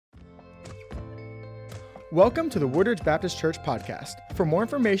Welcome to the Woodridge Baptist Church podcast. For more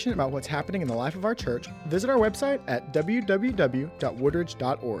information about what's happening in the life of our church, visit our website at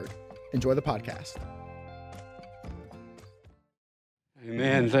www.woodridge.org. Enjoy the podcast.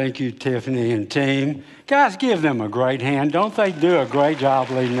 Amen. Thank you, Tiffany and team. Guys, give them a great hand. Don't they do a great job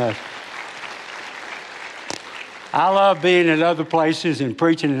leading us? I love being at other places and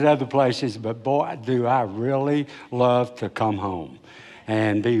preaching at other places, but boy, do I really love to come home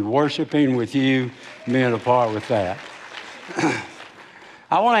and be worshiping with you, being a part with that.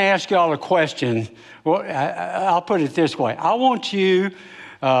 I want to ask you all a question. Well, I'll put it this way. I want you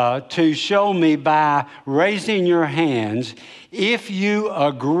to show me by raising your hands if you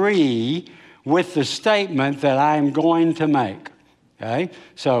agree with the statement that I'm going to make. Okay?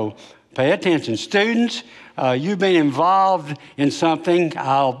 So pay attention. Students, you've been involved in something.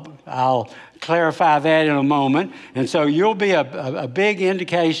 I'll clarify that in a moment. And so you'll be a big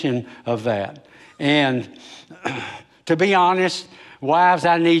indication of that. And to be honest, wives,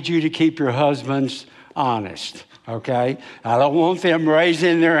 I need you to keep your husbands honest, okay? I don't want them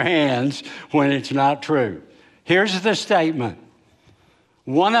raising their hands when it's not true. Here's the statement.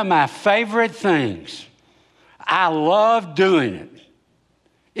 One of my favorite things, I love doing it,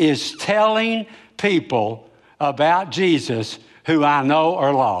 is telling people about Jesus who I know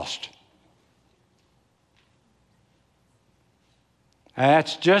are lost.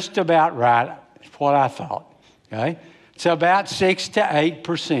 That's just about right, what I thought, okay? It's about 6 to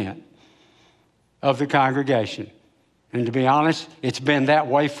 8% of the congregation. And to be honest, it's been that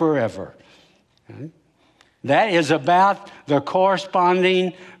way forever. Okay? That is about the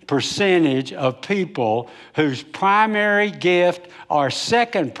corresponding percentage of people whose primary gift or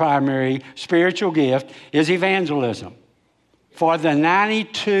second primary spiritual gift is evangelism. For the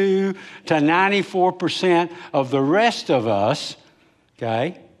 92 to 94% of the rest of us,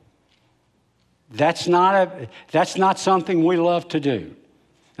 okay, that's not something we love to do.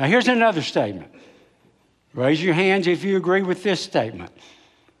 Now, here's another statement. Raise your hands if you agree with this statement.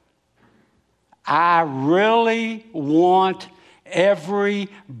 I really want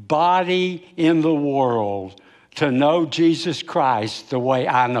everybody in the world to know Jesus Christ the way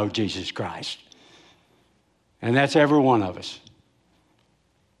I know Jesus Christ. And that's every one of us.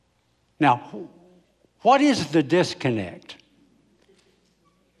 Now, what is the disconnect?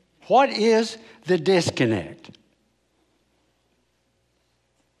 What is the disconnect?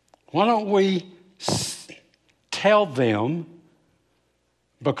 Why don't we tell them,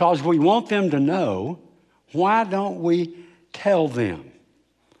 because we want them to know, why don't we tell them?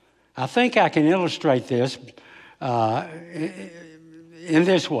 I think I can illustrate this in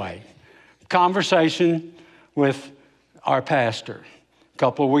this way. Conversation with our pastor a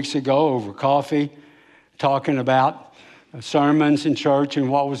couple of weeks ago over coffee, talking about sermons in church and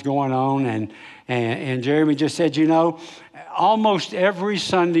what was going on. And Jeremy just said, you know, almost every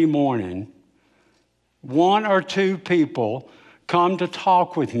Sunday morning, one or two people come to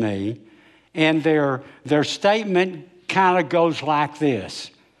talk with me, and their statement kind of goes like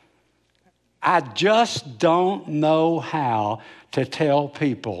this. I just don't know how to tell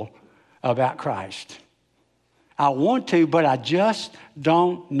people about Christ. I want to, but I just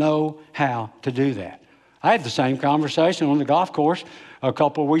don't know how to do that. I had the same conversation on the golf course a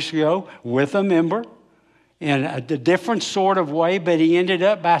couple of weeks ago with a member in a different sort of way, but he ended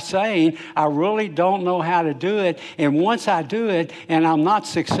up by saying, I really don't know how to do it. And once I do it and I'm not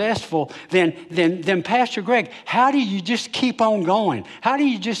successful, then Pastor Greg, how do you just keep on going? How do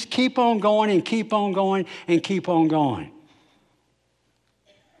you just keep on going and keep on going and keep on going?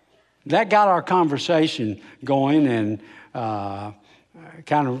 That got our conversation going, and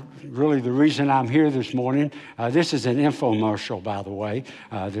kind of really the reason I'm here this morning. This is an infomercial, by the way,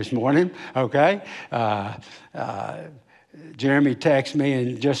 this morning, okay? Jeremy texted me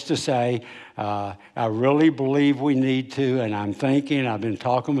and just to say, I really believe we need to, and I'm thinking, I've been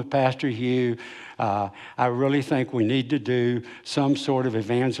talking with Pastor Hugh, I really think we need to do some sort of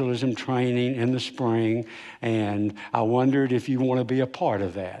evangelism training in the spring, and I wondered if you want to be a part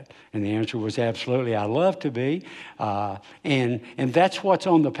of that. And the answer was absolutely, I'd love to be. And that's what's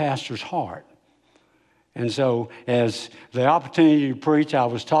on the pastor's heart. And so as the opportunity to preach, I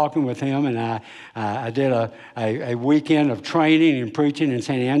was talking with him, and I did a weekend of training and preaching in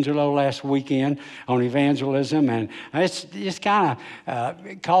San Angelo last weekend on evangelism. And I just kind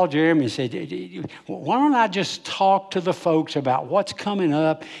of called Jeremy and said, why don't I just talk to the folks about what's coming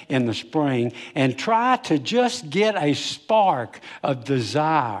up in the spring and try to just get a spark of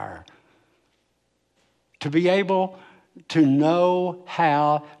desire to be able to know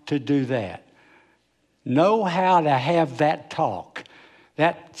how to do that. Know how to have that talk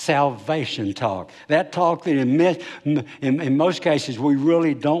That salvation talk. That talk that in most cases we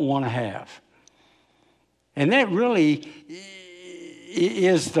really don't want to have. And that really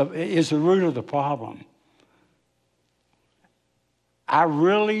is the root of the problem. I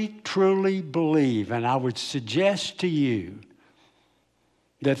really, truly believe, and I would suggest to you,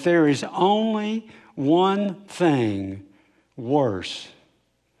 that there is only one thing worse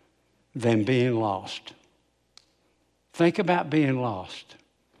than being lost. Think about being lost.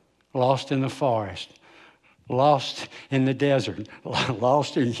 Lost in the forest. Lost in the desert.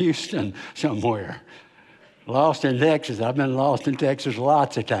 Lost in Houston somewhere. Lost in Texas. I've been lost in Texas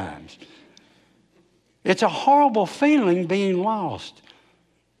lots of times. It's a horrible feeling being lost.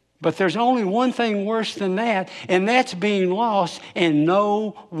 But there's only one thing worse than that, and that's being lost, and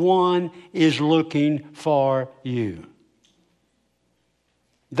no one is looking for you.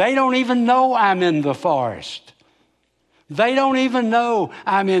 They don't even know I'm in the forest. They don't even know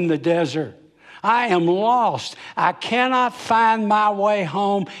I'm in the desert. I am lost. I cannot find my way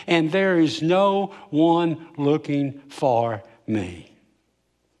home, and there is no one looking for me.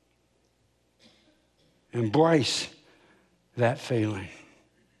 Embrace that feeling.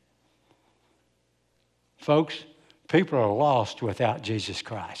 Folks, people are lost without Jesus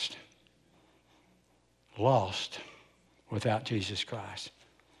Christ. Lost without Jesus Christ.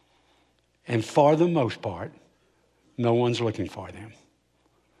 And for the most part, no one's looking for them.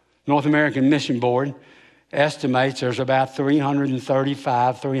 North American Mission Board estimates there's about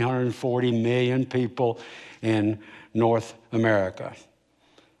 340 million people in North America.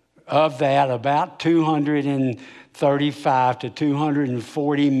 Of that, about 235 to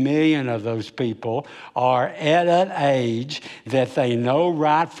 240 million of those people are at an age that they know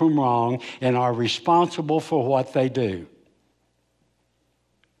right from wrong and are responsible for what they do.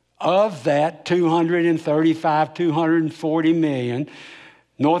 Of that 235, 240 million,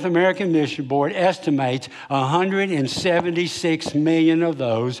 North American Mission Board estimates 176 million of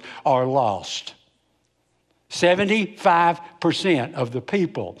those are lost. 75% of the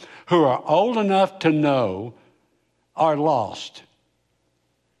people who are old enough to know are lost.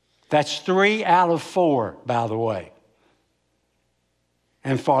 That's 3 out of 4, by the way.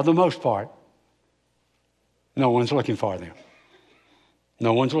 And for the most part, no one's looking for them.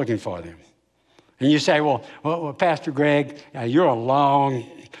 No one's looking for them. And you say, well, Pastor Greg, you're a long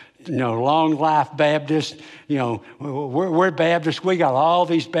life Baptist. We're Baptists. We got all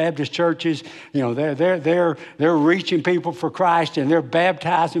these Baptist churches. They're reaching people for Christ and they're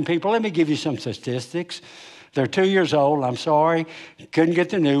baptizing people. Let me give you some statistics. They're 2 years old. I'm sorry, couldn't get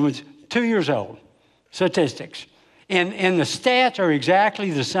the new ones. 2 years old. Statistics. And the stats are exactly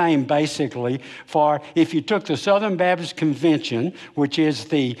the same, basically, for if you took the Southern Baptist Convention, which is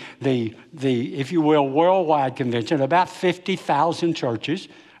the if you will, worldwide convention, about 50,000 churches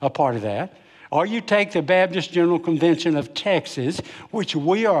a part of that, or you take the Baptist General Convention of Texas, which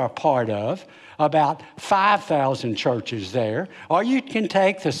we are a part of, about 5,000 churches there, or you can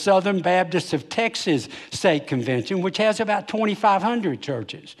take the Southern Baptist of Texas State Convention, which has about 2,500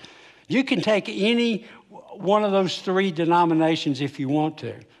 churches. You can take any one of those 3 denominations if you want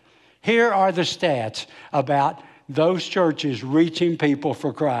to. Here are the stats about those churches reaching people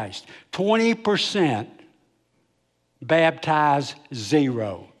for Christ. 20% baptize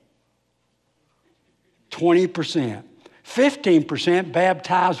 0. 20%. 15%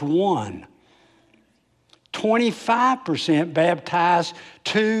 baptize 1. 25% baptize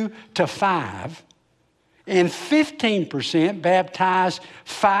 2 to 5. And 15% baptize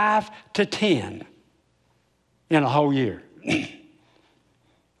 5 to 10. In a whole year.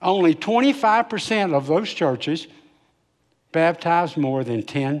 Only 25% of those churches baptize more than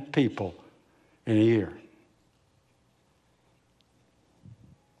 10 people in a year.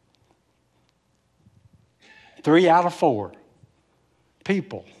 Three out of 4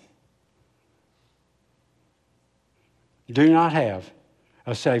 people do not have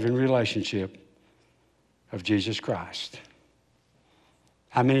a saving relationship of Jesus Christ.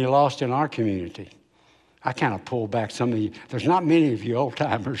 How many lost in our community? I kind of pull back some of you. There's not many of you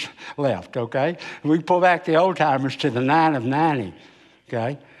old-timers left, okay? We pull back the old-timers to the 9 of 90,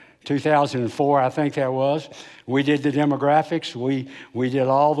 okay? 2004, I think that was. We did the demographics. We did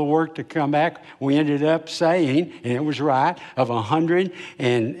all the work to come back. We ended up saying, and it was right, of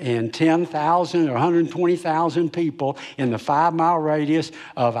 110,000 or 120,000 people in the 5-mile radius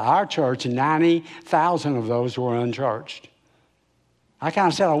of our church, 90,000 of those were unchurched. I kind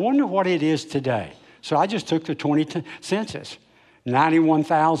of said, I wonder what it is today. So I just took the 20 census.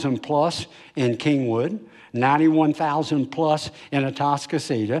 91,000 plus in Kingwood, 91,000 plus in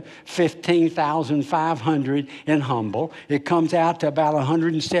Atascocita, 15,500 in Humble. It comes out to about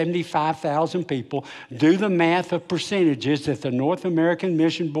 175,000 people. Do the math of percentages that the North American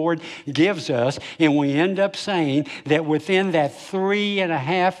Mission Board gives us, and we end up saying that within that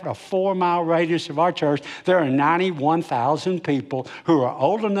 3.5 or 4 mile radius of our church, there are 91,000 people who are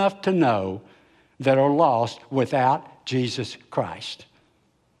old enough to know that are lost without Jesus Christ.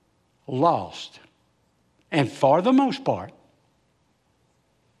 Lost. And for the most part,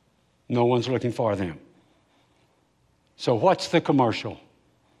 no one's looking for them. So what's the commercial?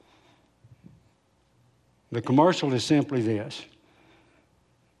 The commercial is simply this.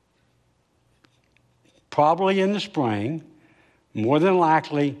 Probably in the spring, more than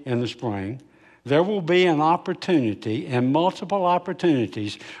likely in the spring, there will be an opportunity and multiple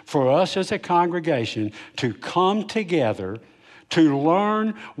opportunities for us as a congregation to come together to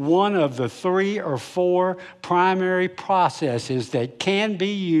learn one of the 3 or 4 primary processes that can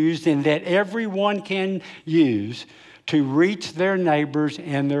be used and that everyone can use to reach their neighbors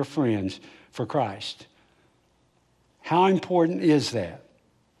and their friends for Christ. How important is that?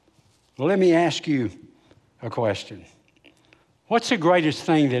 Well, let me ask you a question. What's the greatest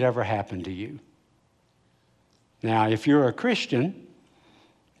thing that ever happened to you? Now, if you're a Christian,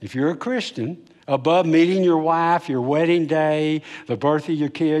 above meeting your wife, your wedding day, the birth of your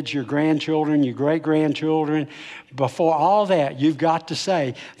kids, your grandchildren, your great-grandchildren, before all that, you've got to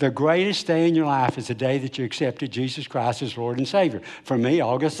say the greatest day in your life is the day that you accepted Jesus Christ as Lord and Savior. For me,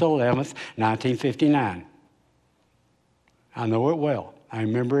 August 11th, 1959. I know it well. I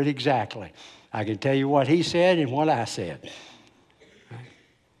remember it exactly. I can tell you what he said and what I said.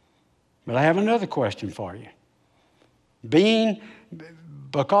 But I have another question for you.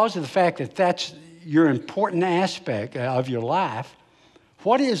 Because of the fact that that's your important aspect of your life,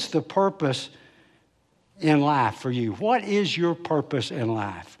 what is the purpose in life for you? What is your purpose in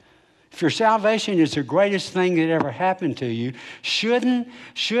life? If your salvation is the greatest thing that ever happened to you, shouldn't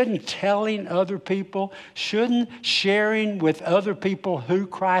telling other people, shouldn't sharing with other people who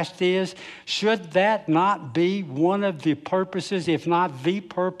Christ is, should that not be one of the purposes, if not the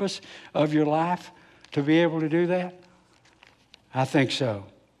purpose of your life, to be able to do that? I think so.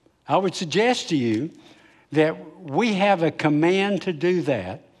 I would suggest to you that we have a command to do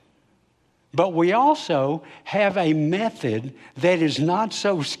that, but we also have a method that is not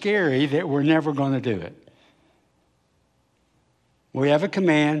so scary that we're never going to do it. We have a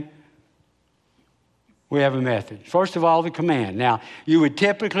command. We have a method. First of all, the command. Now, you would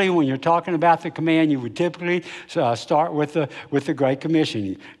typically, when you're talking about the command, you would typically start with the Great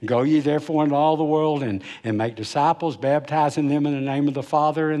Commission. Go ye therefore into all the world and make disciples, baptizing them in the name of the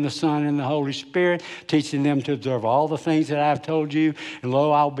Father and the Son and the Holy Spirit, teaching them to observe all the things that I have told you. And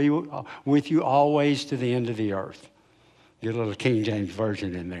lo, I'll be with you always to the end of the earth. Get a little King James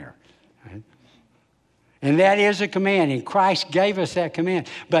Version in there. Right? And that is a command, and Christ gave us that command.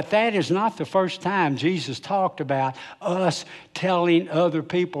 But that is not the first time Jesus talked about us telling other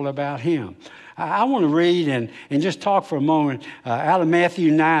people about Him. I want to read and just talk for a moment out of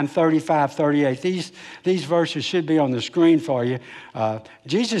Matthew 9, 35, 38. These verses should be on the screen for you.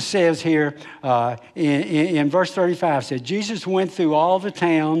 Jesus says here in verse 35, said, Jesus went through all the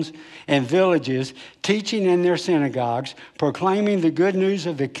towns and villages, teaching in their synagogues, proclaiming the good news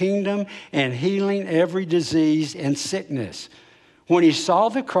of the kingdom and healing every disease and sickness. When he saw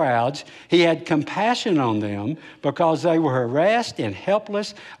the crowds, he had compassion on them because they were harassed and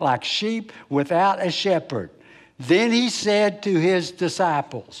helpless like sheep without a shepherd. Then he said to his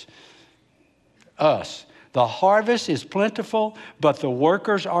disciples, us, the harvest is plentiful, but the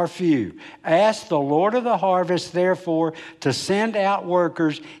workers are few. Ask the Lord of the harvest, therefore, to send out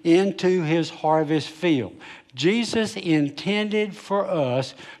workers into his harvest field. Jesus intended for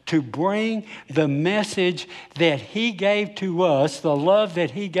us to bring the message that he gave to us, the love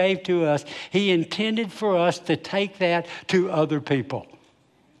that he gave to us. He intended for us to take that to other people.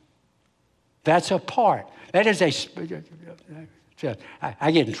 That's a part. That is I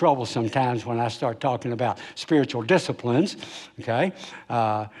get in trouble sometimes when I start talking about spiritual disciplines, okay?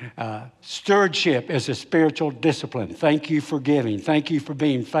 Stewardship is a spiritual discipline. Thank you for giving. Thank you for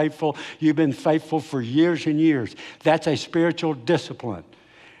being faithful. You've been faithful for years and years. That's a spiritual discipline.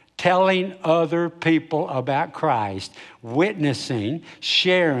 Telling other people about Christ, witnessing,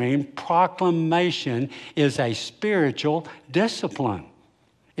 sharing, proclamation is a spiritual discipline.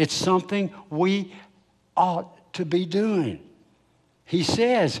 It's something we ought to be doing. He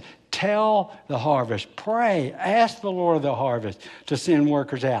says, tell the harvest, pray, ask the Lord of the harvest to send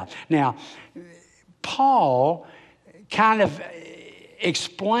workers out. Now, Paul kind of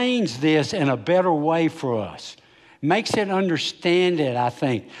explains this in a better way for us. Makes it understand it, I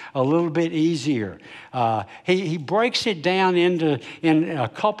think, a little bit easier. He breaks it down in a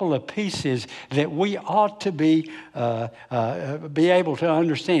couple of pieces that we ought to be able to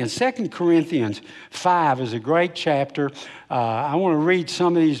understand. 2 Corinthians 5 is a great chapter. I want to read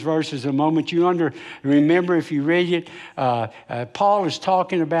some of these verses a moment. Remember, if you read it, Paul is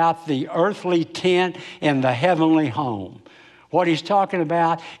talking about the earthly tent and the heavenly home. What he's talking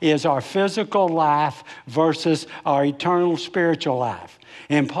about is our physical life versus our eternal spiritual life.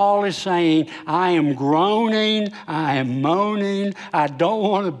 And Paul is saying, I am groaning, I am moaning, I don't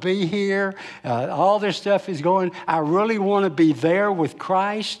want to be here. All this stuff is going, I really want to be there with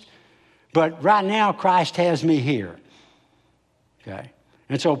Christ, but right now Christ has me here. Okay?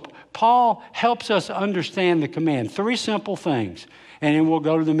 And so Paul helps us understand the command. 3 simple things, and then we'll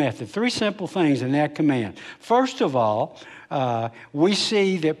go to the method. 3 simple things in that command. First of all, we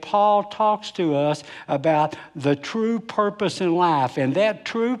see that Paul talks to us about the true purpose in life, and that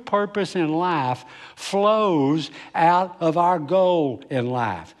true purpose in life flows out of our goal in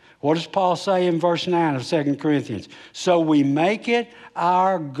life. What does Paul say in verse 9 of 2 Corinthians? So we make it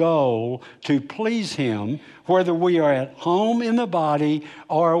our goal to please Him, whether we are at home in the body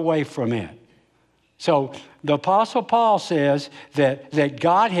or away from it. So the Apostle Paul says that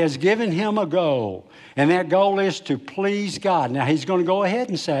God has given him a goal, and that goal is to please God. Now, he's going to go ahead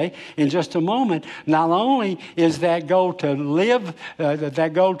and say in just a moment, not only is that goal to live,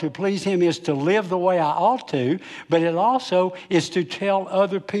 that goal to please Him is to live the way I ought to, but it also is to tell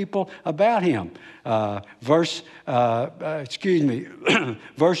other people about Him. Verse 20,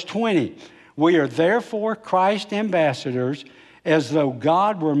 we are therefore Christ's ambassadors, as though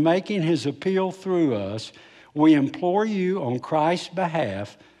God were making His appeal through us. We implore you on Christ's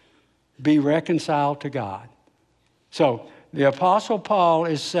behalf, be reconciled to God. So the Apostle Paul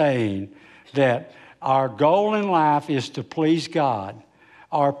is saying that our goal in life is to please God.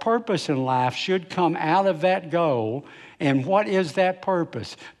 Our purpose in life should come out of that goal. And what is that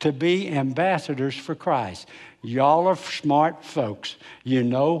purpose? To be ambassadors for Christ. Y'all are smart folks. You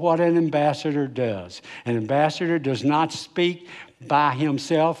know what an ambassador does. An ambassador does not speak by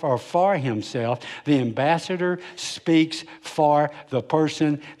himself or for himself. The ambassador speaks for the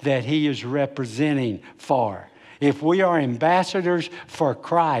person that he is representing for. If we are ambassadors for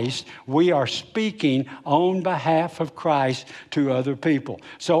Christ, we are speaking on behalf of Christ to other people.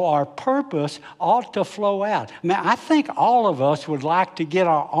 So our purpose ought to flow out. I mean, I think all of us would like to get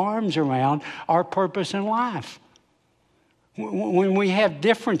our arms around our purpose in life. When we have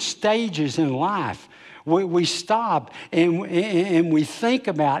different stages in life, we stop and we think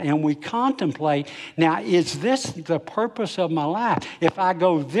about and we contemplate, now, is this the purpose of my life? If I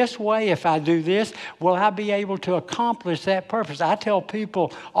go this way, if I do this, will I be able to accomplish that purpose? I tell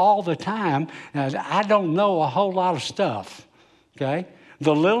people all the time, I don't know a whole lot of stuff, okay?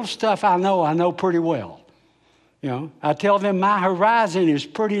 The little stuff I know pretty well. You know, I tell them my horizon is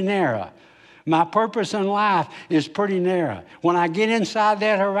pretty narrow. My purpose in life is pretty narrow. When I get inside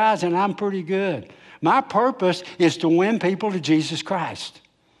that horizon, I'm pretty good. My purpose is to win people to Jesus Christ.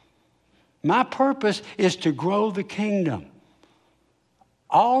 My purpose is to grow the kingdom.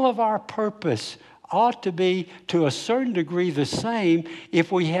 All of our purpose ought to be, to a certain degree, the same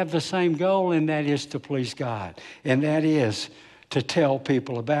if we have the same goal, and that is to please God. And that is to tell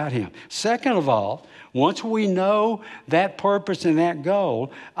people about Him. Second of all, once we know that purpose and that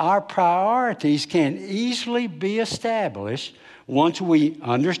goal, our priorities can easily be established once we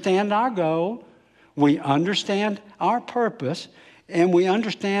understand our goal, we understand our purpose, and we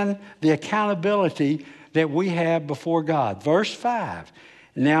understand the accountability that we have before God. Verse 5,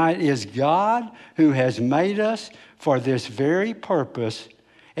 now it is God who has made us for this very purpose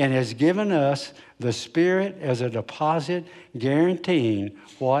and has given us the Spirit as a deposit guaranteeing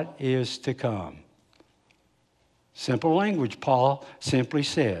what is to come. Simple language, Paul simply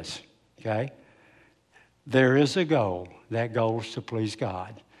says, okay? There is a goal. That goal is to please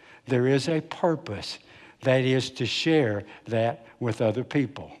God. There is a purpose, that is to share that with other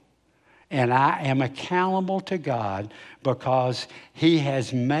people. And I am accountable to God because He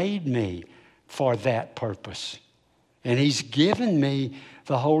has made me for that purpose. And He's given me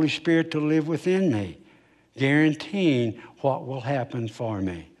the Holy Spirit to live within me, guaranteeing what will happen for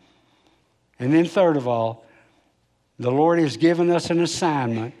me. And then third of all, the Lord has given us an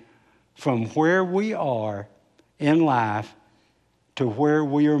assignment from where we are in life to where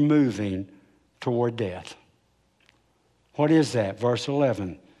we are moving toward death. What is that? Verse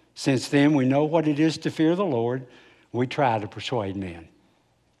 11. Since then we know what it is to fear the Lord, we try to persuade men.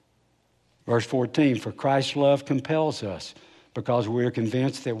 Verse 14. For Christ's love compels us, because we are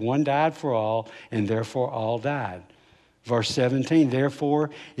convinced that one died for all, and therefore all died. Verse 17,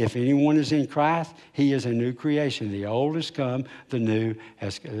 therefore, if anyone is in Christ, he is a new creation. The old has come,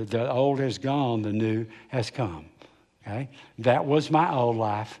 the old has gone, the new has come. Okay? That was my old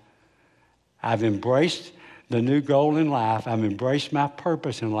life. I've embraced the new goal in life. I've embraced my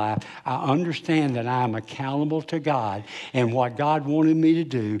purpose in life. I understand that I am accountable to God, and what God wanted me to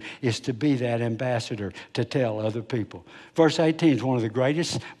do is to be that ambassador to tell other people. Verse 18 is one of the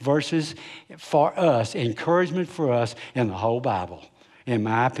greatest verses for us, encouragement for us in the whole Bible, in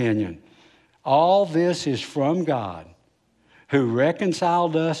my opinion. All this is from God, who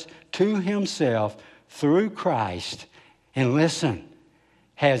reconciled us to himself through Christ. And listen,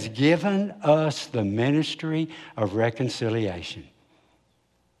 has given us the ministry of reconciliation.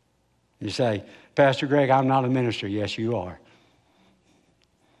 You say, Pastor Greg, I'm not a minister. Yes, you are.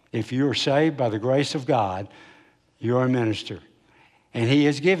 If you are saved by the grace of God, you're a minister. And he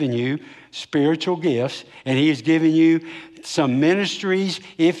has given you spiritual gifts, and he has given you some ministries,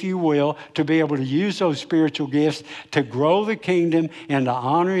 if you will, to be able to use those spiritual gifts to grow the kingdom and to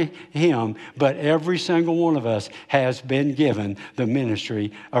honor him. But every single one of us has been given the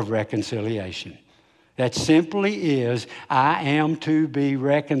ministry of reconciliation. That simply is, I am to be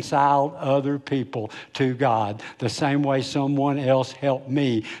reconciled other people to God, the same way someone else helped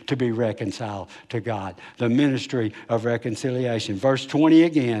me to be reconciled to God. The ministry of reconciliation. Verse 20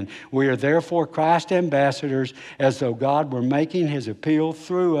 again, we are therefore Christ's ambassadors, as though God were making his appeal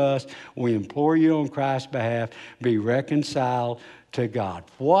through us. We implore you on Christ's behalf, be reconciled to God.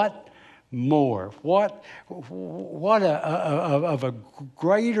 What more? What of a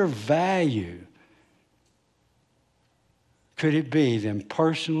greater value could it be than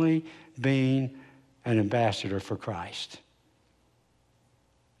personally being an ambassador for Christ?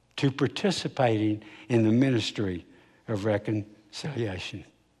 To participating in the ministry of reconciliation.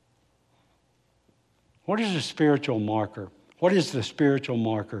 What is a spiritual marker? What is the spiritual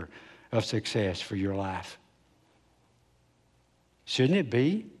marker of success for your life? Shouldn't it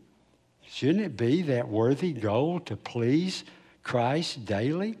be that worthy goal to please Christ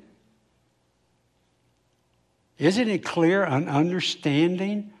daily? Isn't it clear an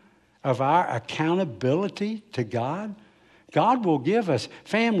understanding of our accountability to God? God will give us,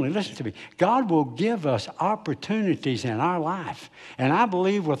 family, listen to me, God will give us opportunities in our life. And I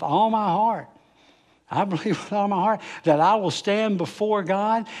believe with all my heart, that I will stand before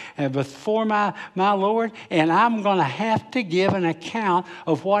God and before my Lord, and I'm going to have to give an account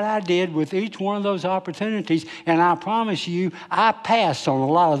of what I did with each one of those opportunities. And I promise you, I passed on a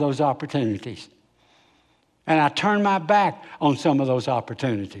lot of those opportunities. And I turned my back on some of those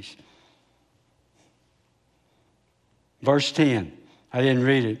opportunities. Verse 10. I didn't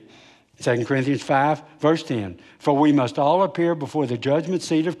read it. 2 Corinthians 5, verse 10. For we must all appear before the judgment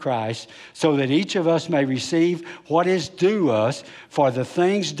seat of Christ, so that each of us may receive what is due us for the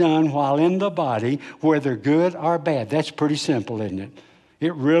things done while in the body, whether good or bad. That's pretty simple, isn't it?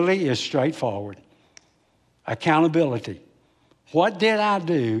 It really is straightforward. Accountability. What did I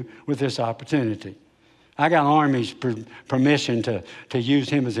do with this opportunity? I got Army's permission to use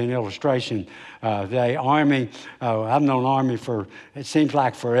him as an illustration. The Army, I've known Army for, it seems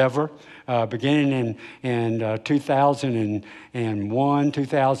like forever. Beginning in 2001,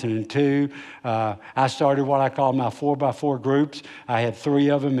 2002, I started what I call my 4x4 groups. I had 3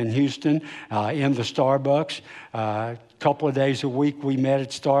 of them in Houston in the Starbucks. Couple of days a week we met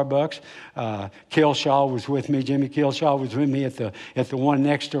at Starbucks. Killshaw was with me. Jimmy Killshaw was with me at the one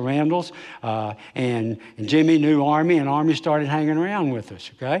next to Randall's. And Jimmy knew Army, and Army started hanging around with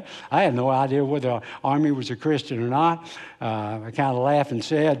us, okay? I had no idea whether Army was a Christian or not. I kind of laughed and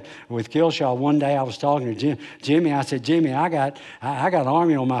said with Killshaw, one day I was talking to Jimmy. I said, Jimmy, I got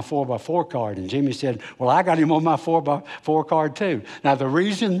Army on my 4x4 card. And Jimmy said, well, I got him on my 4x4 card too. Now, the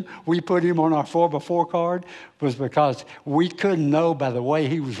reason we put him on our 4x4 card was because we couldn't know by the way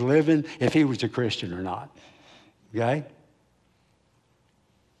he was living if he was a Christian or not. Okay?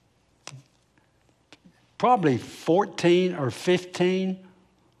 Probably 14 or 15,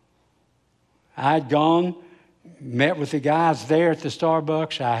 I'd gone, met with the guys there at the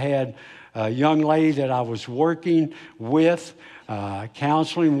Starbucks. I had a young lady that I was working with,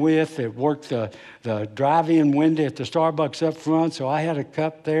 counseling with, that worked the drive-in window at the Starbucks up front. So I had a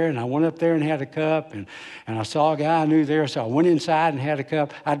cup there, and I went up there and had a cup, and I saw a guy I knew there, so I went inside and had a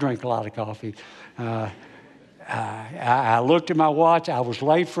cup. I drink a lot of coffee. I looked at my watch. I was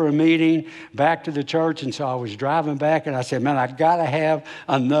late for a meeting back to the church, and so I was driving back, and I said, man, I've got to have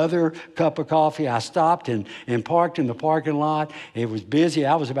another cup of coffee. I stopped and parked in the parking lot. It was busy.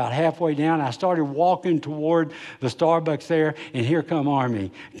 I was about halfway down. I started walking toward the Starbucks there, and here came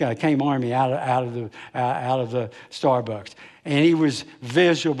Army out of the Starbucks. And he was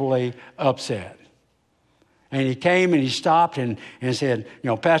visibly upset. And he came and he stopped and said,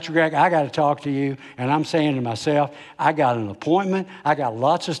 Pastor Greg, I got to talk to you. And I'm saying to myself, I got an appointment. I got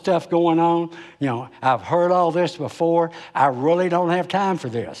lots of stuff going on. I've heard all this before. I really don't have time for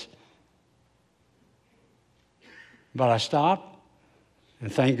this. But I stopped, and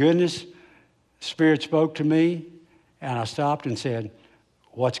thank goodness, the Spirit spoke to me, and I stopped and said,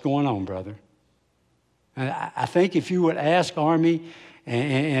 what's going on, brother? And I think if you would ask Army,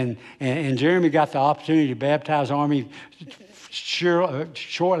 and Jeremy got the opportunity to baptize Army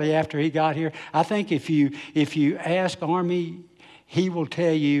shortly after he got here. I think if you ask Army, he will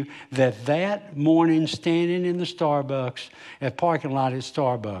tell you that morning standing in the Starbucks, at parking lot at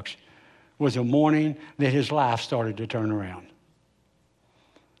Starbucks, was a morning that his life started to turn around.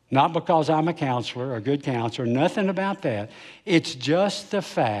 Not because I'm a counselor, a good counselor, nothing about that. It's just the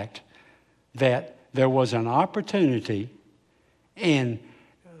fact that there was an opportunity. And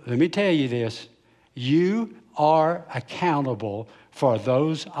let me tell you this, you are accountable for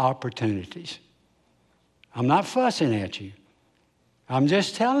those opportunities. I'm not fussing at you. I'm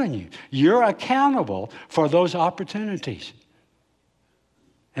just telling you, you're accountable for those opportunities.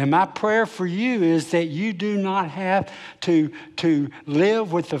 And my prayer for you is that you do not have to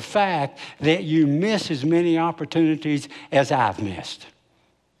live with the fact that you miss as many opportunities as I've missed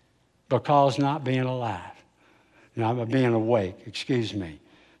because not being alive. Not being awake, excuse me.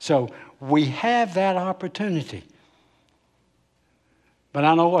 So we have that opportunity. But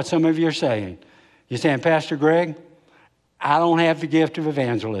I know what some of you are saying. You're saying, Pastor Greg, I don't have the gift of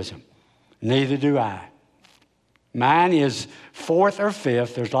evangelism. Neither do I. Mine is 4th or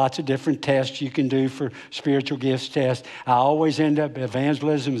 5th. There's lots of different tests you can do for spiritual gifts tests. I always end up,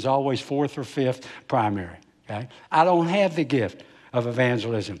 evangelism is always 4th or 5th primary. Okay? I don't have the gift of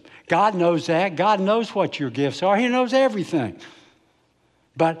evangelism. God knows that. God knows what your gifts are. He knows everything.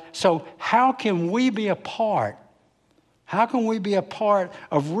 But so how can we be a part? How can we be a part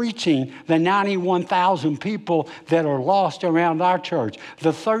of reaching the 91,000 people that are lost around our church?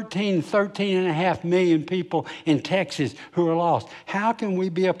 The 13.5 million people in Texas who are lost. How can we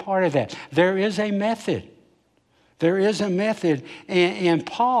be a part of that? There is a method. There is a method. And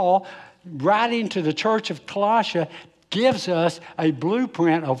Paul, writing to the church of Colossae, gives us a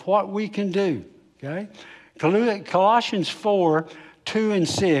blueprint of what we can do. Okay? Colossians 4, 2 and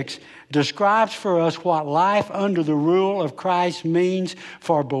 6 describes for us what life under the rule of Christ means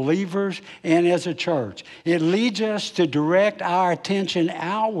for believers and as a church. It leads us to direct our attention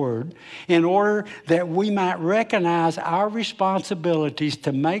outward in order that we might recognize our responsibilities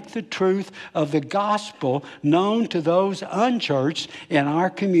to make the truth of the gospel known to those unchurched in our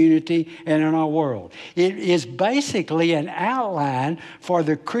community and in our world. It is basically an outline for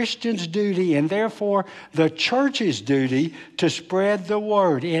the Christian's duty and therefore the church's duty to spread the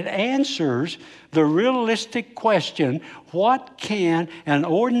word. It answers the realistic question, what can an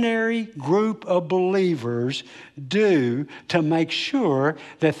ordinary group of believers do to make sure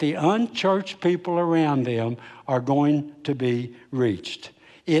that the unchurched people around them are going to be reached?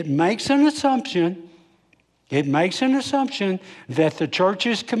 It makes an assumption. It makes an assumption that the church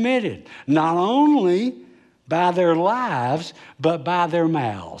is committed, not only by their lives, but by their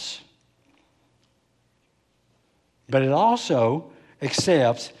mouths. But it also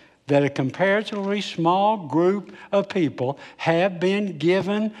accepts that a comparatively small group of people have been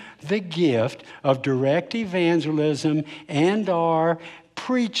given the gift of direct evangelism and are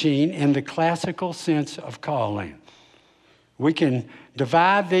preaching in the classical sense of calling. We can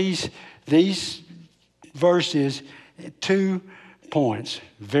divide these verses 2 points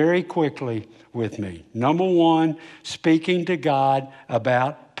very quickly with me. Number 1, speaking to God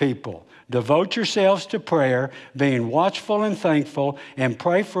about people. Devote yourselves to prayer, being watchful and thankful, and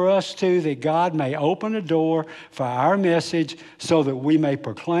pray for us too that God may open a door for our message so that we may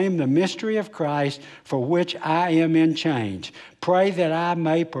proclaim the mystery of Christ for which I am in chains. Pray that I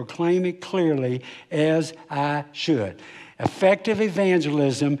may proclaim it clearly as I should. Effective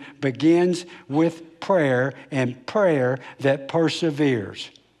evangelism begins with prayer and prayer that perseveres.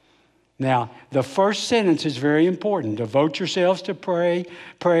 Now, the first sentence is very important. Devote yourselves to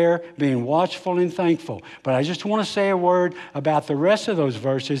prayer, being watchful and thankful. But I just want to say a word about the rest of those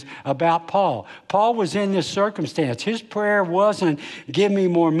verses about Paul. Paul was in this circumstance. His prayer wasn't, give me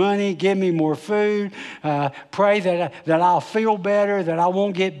more money, give me more food, pray that I'll feel better, that I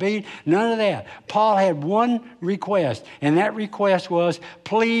won't get beat. None of that. Paul had one request, and that request was,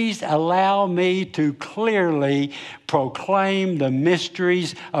 please allow me to clearly proclaim the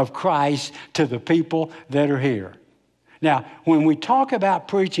mysteries of Christ to the people that are here. Now, when we talk about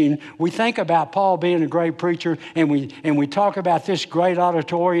preaching, we think about Paul being a great preacher, and we talk about this great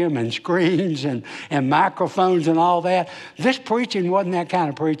auditorium and screens and microphones and all that. This preaching wasn't that kind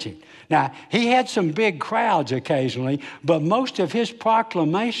of preaching. Now, he had some big crowds occasionally, but most of his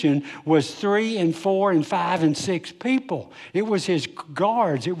proclamation was 3 and 4 and 5 and 6 people. It was his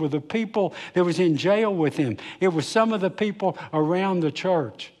guards. It were the people that was in jail with him. It was some of the people around the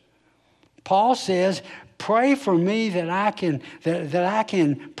church. Paul says, pray for me that I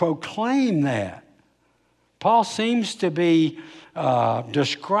can proclaim that. Paul seems to be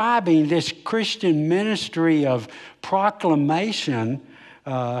describing this Christian ministry of proclamation,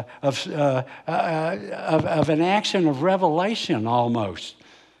 of an action of revelation almost.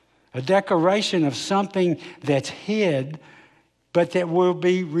 A declaration of something that's hid, but that will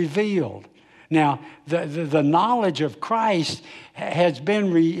be revealed. Now, the knowledge of Christ has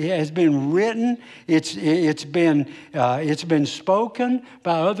been written. It's been spoken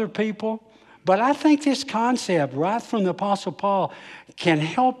by other people. But I think this concept, right from the Apostle Paul, can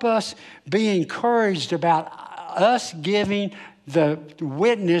help us be encouraged about us giving the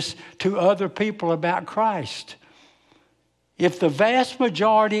witness to other people about Christ. If the vast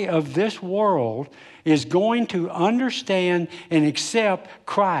majority of this world is going to understand and accept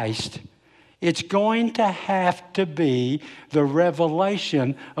Christ, it's going to have to be the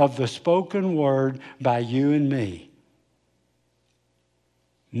revelation of the spoken word by you and me.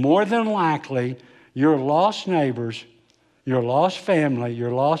 More than likely, your lost neighbors, your lost family,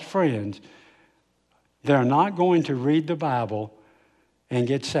 your lost friends, they're not going to read the Bible and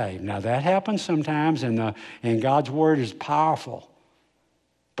get saved. Now, that happens sometimes, and God's word is powerful.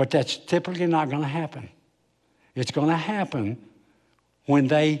 But that's typically not going to happen. It's going to happen when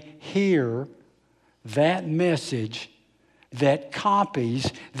they hear that message that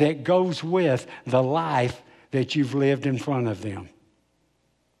copies, that goes with the life that you've lived in front of them.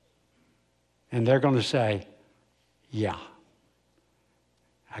 And they're going to say, yeah,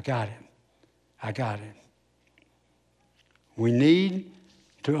 I got it. I got it. We need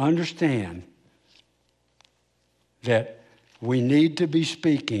to understand that we need to be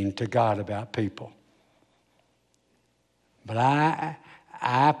speaking to God about people. But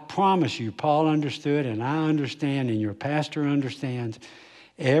I promise you, Paul understood, and I understand, and your pastor understands,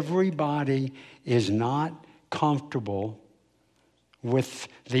 everybody is not comfortable with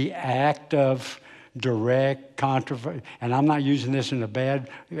the act of direct controversy. And I'm not using this in a bad...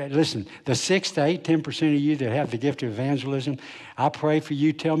 Listen, the 6 to 8, 10% of you that have the gift of evangelism, I pray for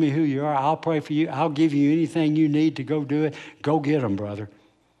you. Tell me who you are. I'll pray for you. I'll give you anything you need to go do it. Go get them, brother.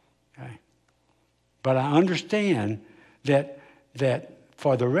 Okay? But I understand that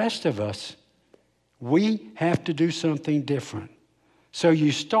for the rest of us, we have to do something different. So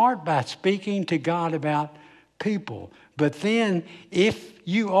you start by speaking to God about people. But then, if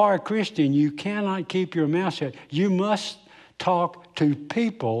you are a Christian, you cannot keep your mouth shut. You must talk to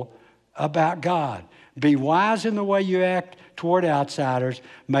people about God. Be wise in the way you act toward outsiders.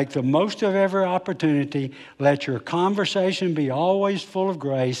 Make the most of every opportunity. Let your conversation be always full of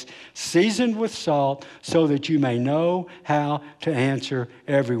grace, seasoned with salt, so that you may know how to answer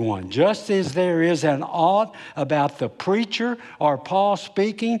everyone. Just as there is an ought about the preacher or Paul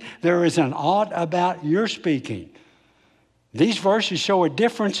speaking, there is an ought about your speaking. These verses show a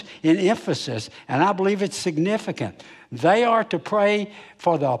difference in emphasis, and I believe it's significant. They are to pray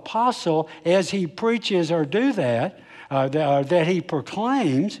for the apostle as he preaches or do that he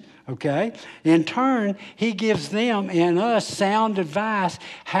proclaims, okay? In turn, he gives them and us sound advice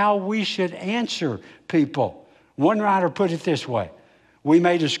how we should answer people. One writer put it this way: we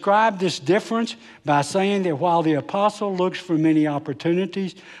may describe this difference by saying that while the apostle looks for many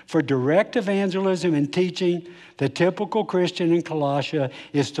opportunities for direct evangelism and teaching, the typical Christian in Colossia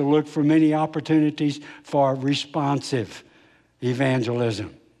is to look for many opportunities for responsive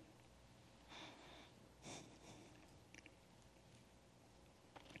evangelism.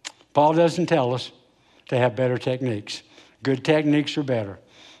 Paul doesn't tell us to have better techniques. Good techniques are better.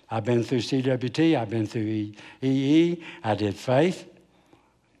 I've been through CWT. I've been through EE. I did faith.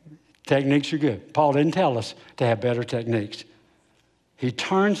 Techniques are good. Paul didn't tell us to have better techniques. He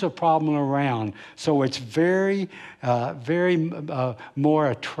turns the problem around so it's very more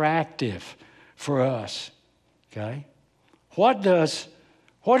attractive for us. Okay? What does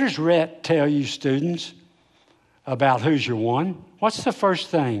Rhett tell you, students, about Who's Your One? What's the first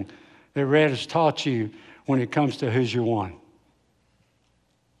thing that Rhett has taught you when it comes to Who's Your One?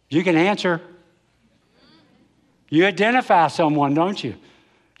 You can answer. You identify someone, don't you?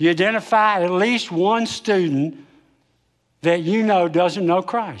 You identify at least one student that you know doesn't know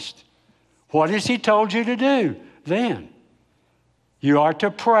Christ. What has he told you to do then? You are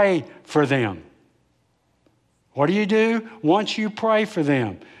to pray for them. What do you do once you pray for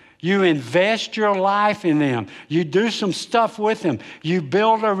them? You invest your life in them. You do some stuff with them. You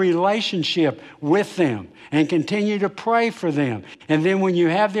build a relationship with them and continue to pray for them. And then when you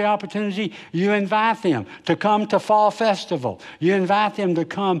have the opportunity, you invite them to come to Fall Festival. You invite them to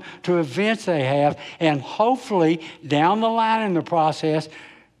come to events they have. And hopefully, down the line in the process,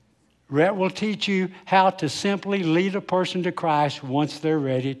 Rhett will teach you how to simply lead a person to Christ once they're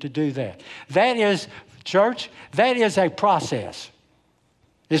ready to do that. That is, church, that is a process.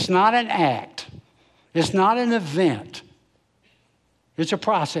 It's not an act. It's not an event. It's a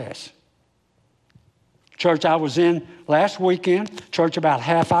process. Church I was in last weekend, church about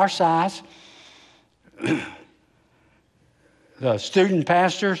half our size. The student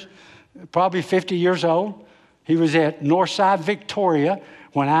pastor's probably 50 years old. He was at Northside Victoria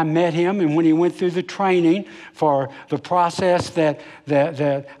when I met him and when he went through the training for the process that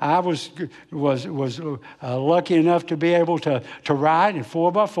I was lucky enough to be able to ride in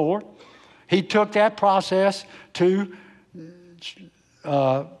 4x4. He took that process to,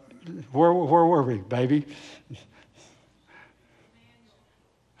 where were we, baby?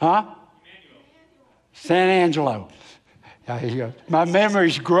 Huh? San Angelo. My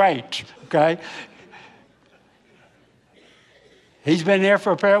memory's great, okay? He's been there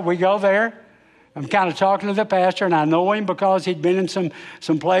for a period. We go there. I'm kind of talking to the pastor, and I know him because he'd been in some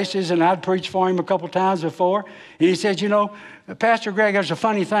places, and I'd preached for him a couple times before. And he said, Pastor Greg, there's a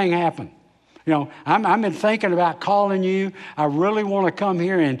funny thing happened. I've been thinking about calling you. I really want to come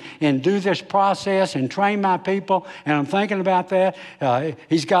here and do this process and train my people, and I'm thinking about that.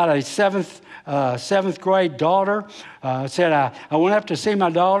 He's got a seventh grade daughter. Said I went up to see my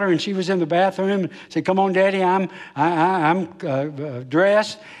daughter, and she was in the bathroom. Said, "Come on, Daddy, I'm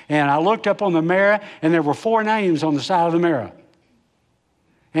dressed." And I looked up on the mirror, and there were 4 names on the side of the mirror.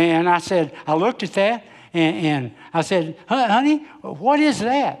 And I looked at that, and I said, "Honey, what is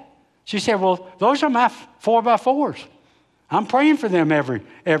that?" She said, "Well, those are my 4x4s. I'm praying for them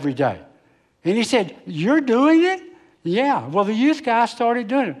every day." And he said, "You're doing it?" "Yeah." Well, the youth guy started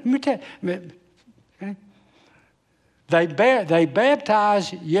doing it. Let me tell you. Okay. They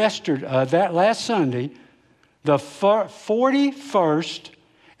baptized that last Sunday, the 41st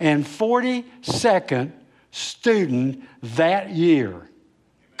and 42nd student that year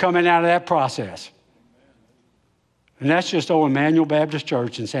coming out of that process. And that's just Old Emmanuel Baptist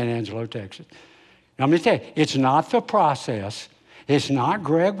Church in San Angelo, Texas. Now, let me tell you, it's not the process. It's not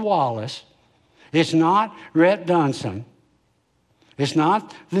Greg Wallace. It's not Rhett Dunson. It's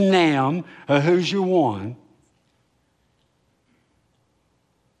not the NAM of Who's Your One.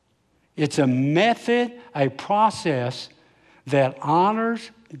 It's a method, a process that honors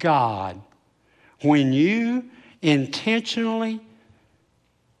God when you intentionally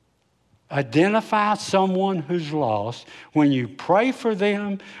identify someone who's lost, when you pray for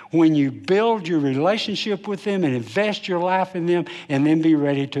them, when you build your relationship with them and invest your life in them, and then be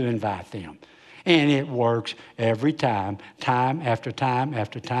ready to invite them. And it works every time, time after time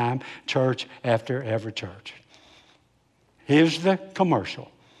after time, church after every church. Here's the commercial.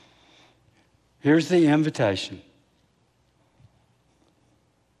 Here's the invitation.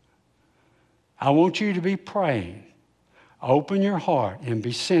 I want you to be praying. Open your heart and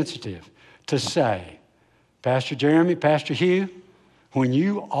be sensitive to say, "Pastor Jeremy, Pastor Hugh, when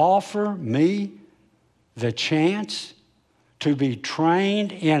you offer me the chance to be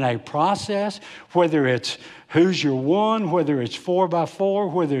trained in a process, whether it's Who's Your One, whether it's 4x4,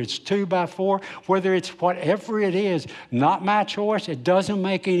 whether it's 2x4, whether it's whatever it is, not my choice, it doesn't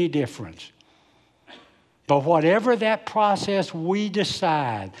make any difference. But whatever that process we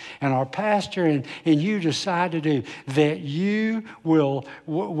decide, and our pastor and you decide to do, that you will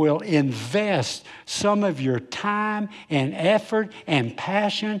invest some of your time and effort and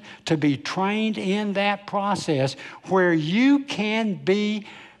passion to be trained in that process where you can be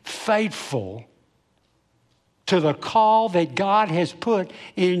faithful to the call that God has put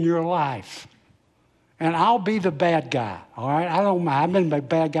in your life. And I'll be the bad guy, all right? I don't mind. I've been the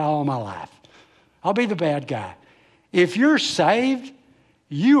bad guy all my life. I'll be the bad guy. If you're saved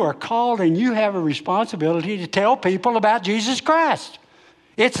You are called and you have a responsibility to tell people about Jesus Christ.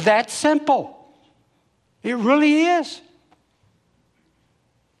 It's that simple. It really is.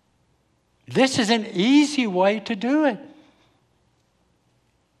 This is an easy way to do it.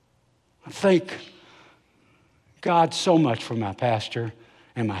 I thank God so much for my pastor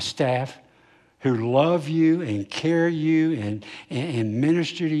and my staff who love you and care you and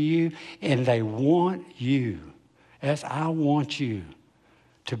minister to you, and they want you, as I want you,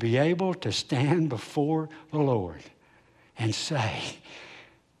 to be able to stand before the Lord and say,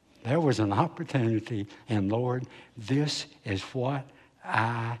 there was an opportunity, and Lord, this is what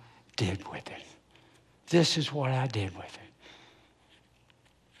I did with it. This is what I did with it.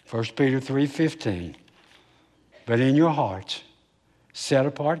 1 Peter 3:15, but in your hearts, set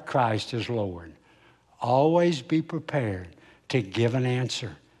apart Christ as Lord. Always be prepared to give an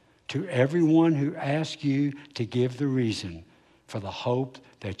answer to everyone who asks you to give the reason for the hope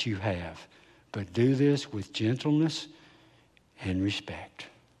that you have. But do this with gentleness and respect.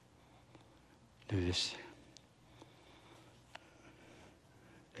 Do this.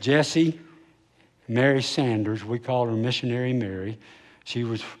 Jessie Mary Sanders, we called her Missionary Mary. She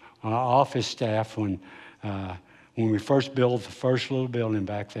was on our office staff when we first built the first little building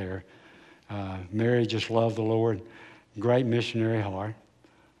back there. Mary just loved the Lord. Great missionary heart.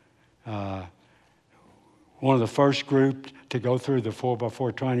 One of the first group to go through the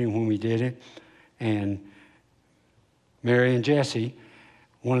 4x4 training when we did it. And Mary and Jesse,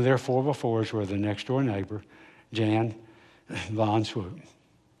 one of their 4x4s were the next door neighbor, Jan Von Swoop.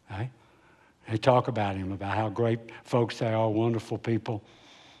 Right? They talk about him, about how great folks they are, wonderful people.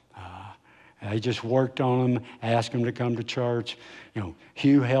 They just worked on them, asked them to come to church. You know,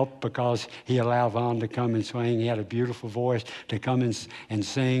 Hugh helped because he allowed Vaughn to come and sing. He had a beautiful voice to come and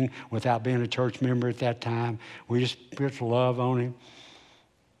sing without being a church member at that time. We just put love on him.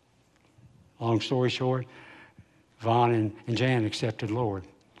 Long story short, Vaughn and Jan accepted the Lord.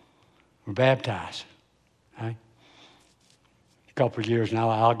 Were baptized. Right? A couple of years now,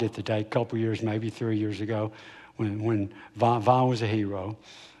 I'll get the date, a couple of years, maybe 3 years ago, when Vaughn was a hero.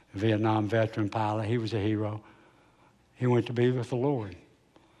 Vietnam veteran pilot. He was a hero. He went to be with the Lord.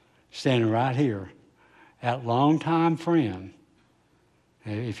 Standing right here, that longtime friend,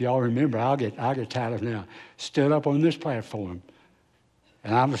 if y'all remember, I'll get tired of it now, stood up on this platform,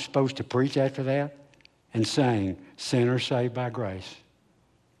 and I was supposed to preach after that and sing, "Sinners Saved by Grace."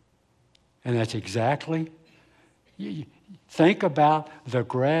 And that's exactly, think about the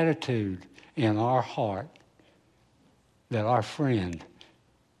gratitude in our heart that our friend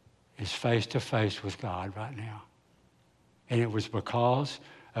is face to face with God right now. And it was because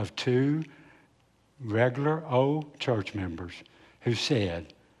of two regular old church members who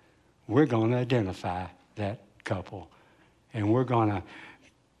said, we're going to identify that couple and we're going to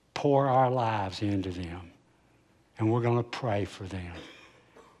pour our lives into them and we're going to pray for them.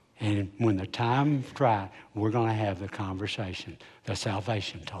 And when the time's right, we're going to have the conversation, the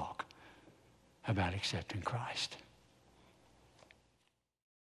salvation talk about accepting Christ.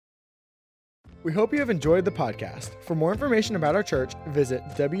 We hope you have enjoyed the podcast. For more information about our church, visit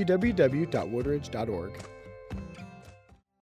www.woodridge.org.